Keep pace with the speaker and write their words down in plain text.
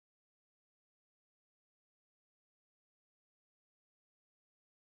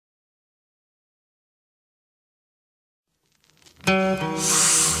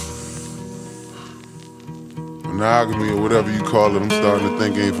monogamy or whatever you call it, I'm starting to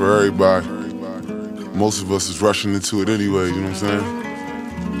think ain't for everybody. Most of us is rushing into it anyway, you know what I'm saying?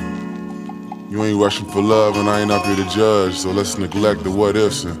 You ain't rushing for love and I ain't up here to judge, so let's neglect the what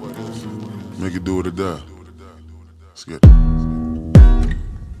ifs and make it do what it does. Let's get it.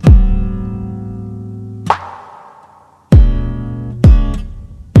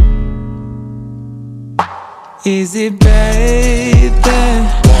 Is it bad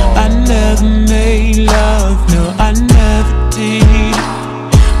that I never made love? No, I never did.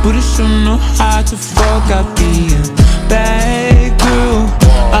 But I sure know how to fuck. I be a bad girl,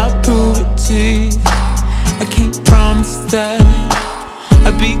 I'll prove it to you. I can't promise that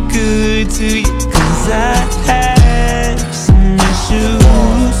I'll be good to you, cause I have some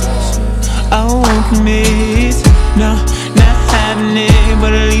issues I won't commit. No, not having it,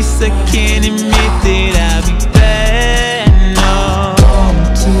 but at least I can admit that I'll be bad, no,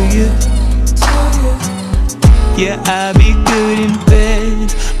 to you. Yeah, I'll be good in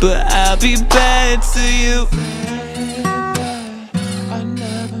bed, but I'll be bad to you. I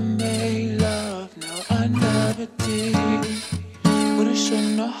never made love, no, I never did, but I sure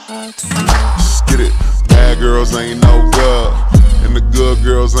know how to. Let's get it. Bad girls ain't no good, and the good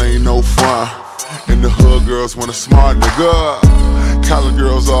girls ain't no fun. And the hood girls want a smart nigga. College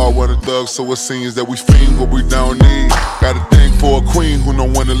girls all want a thug, so it seems that we fiend what we don't need. Got a thing for a queen who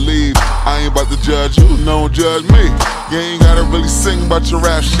don't wanna leave. I ain't about to judge you, don't judge me. You ain't gotta really sing about your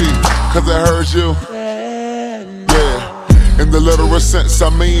rap sheet, cause I heard you. Yeah, in the literal sense I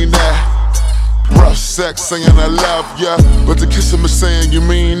mean that. Rough sex saying I love ya, but the kissing is saying you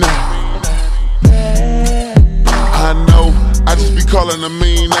mean that. I know, I just be calling a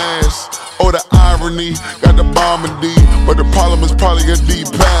mean ass. Oh, the irony, got the bomb in D, but the problem is probably a deep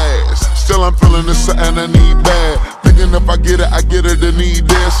pass. Still I'm feeling it's something I need bad. Thinking if I get it to need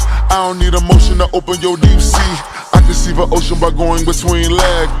this. I don't need emotion to open your deep sea. I can see the ocean by going between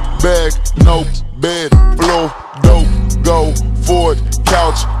leg, bag, no, bed, floor, dope, go, forward,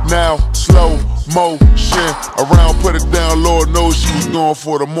 couch, now, slow motion. Around, put it down, Lord knows she was going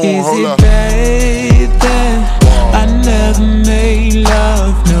for the moon. Hold up. Is it bad that I never made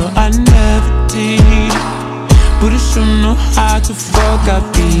love? No, I never did, but I sure know how to fuck. I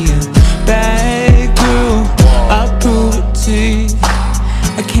be a bad girl, I'll prove it to you.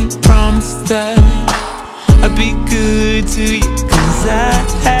 I can't promise that I'll be good to you, cause I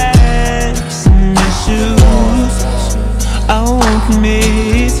have some issues I won't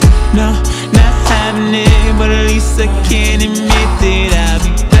commit. No, not having it, but at least I can admit that I'll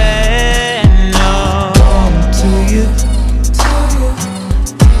be bad, no, to you.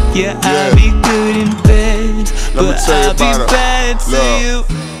 Yeah, I'll be good in bed, but I'll be bad to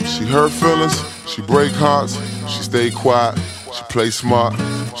you. She hurt feelings, she break hearts, she stay quiet, she play smart,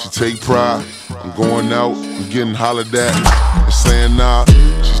 she take pride. I'm going out, I'm getting hollered at, and saying nah.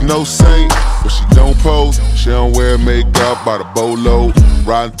 She's no saint, but she don't pose. She don't wear makeup by the boatload.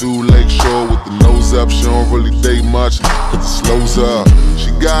 Riding through Lakeshore with the nose up. She don't really date much, cause it slows up.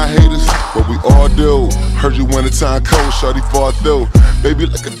 She got haters, but we all do. Heard you wintertime cold, shorty fought through. Baby,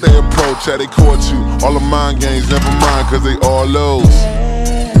 look at their approach, how they caught you. All the mind games, never mind, cause they all lows.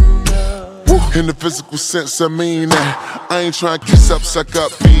 In the physical sense, I mean that. I ain't trying to kiss up, suck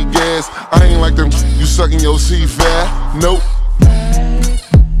up, feed gas. I ain't like them, you sucking your C-fat. Nope.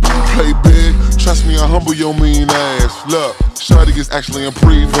 Play big, trust me, I humble your mean ass. Look, shorty is actually in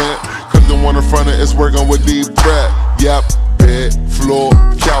prevent, cause the one in front of it's working with deep breath. Yep, bed, floor,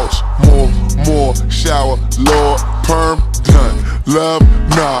 couch, more, shower, Lord, perm, done. Love,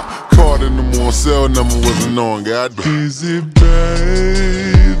 nah, caught in the morning, cell number wasn't on, goddamn. Is it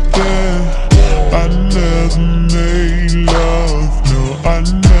bad that I never made love? No, I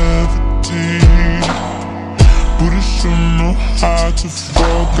never did, but I sure know how to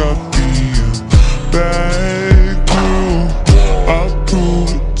fuck. I be a bad